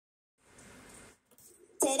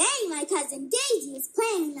Today, my cousin Daisy is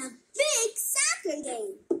playing a big soccer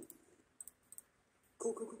game.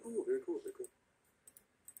 Cool. Very cool.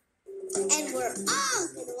 And we're all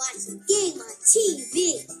going to watch the game on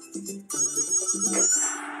TV.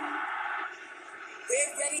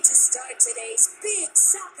 We're ready to start today's big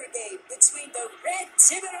soccer game between the red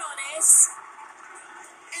Tiburones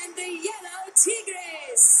and the yellow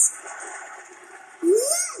Tigres.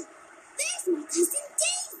 Look! There's my cousin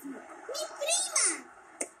Daisy, mi prima.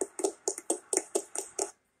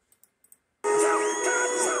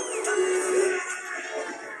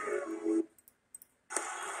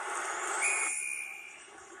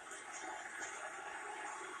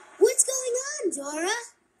 What's going on, Dora?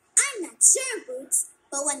 I'm not sure, Boots,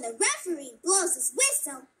 but when the referee blows his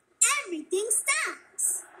whistle, everything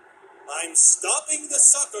stops. I'm stopping the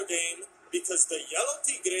soccer game because the Yellow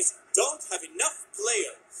Tigres don't have enough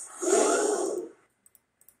players.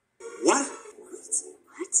 What?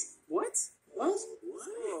 What?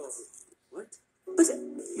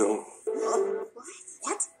 No.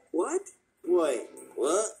 What? Wait,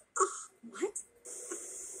 what? What?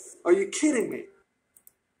 Are you kidding me?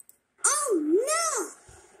 Oh, no!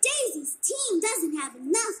 Daisy's team doesn't have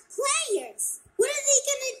enough players. What are they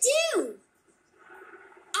going to do?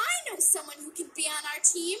 I know someone who can be on our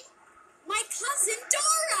team. My cousin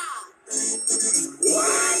Dora.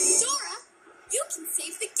 What? Dora, you can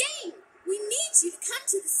save the game. We need you to come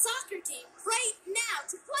to the soccer game right now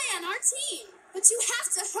to play on our team. But you have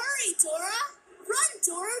to hurry, Dora. Run,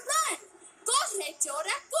 Dora, run. Corre,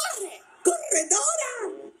 Dora, corre. Corre, Dora!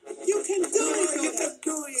 You can do it, You can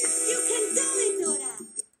do it. You can do it, Dora.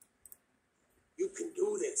 You can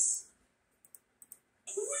do this.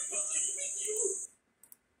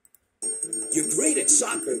 You're great at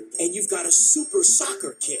soccer, and you've got a super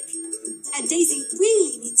soccer kick. And Daisy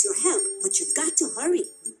really needs your help, but you've got to hurry.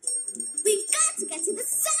 We've got to get to the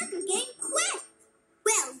soccer game quick.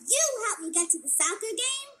 Will you help me get to the soccer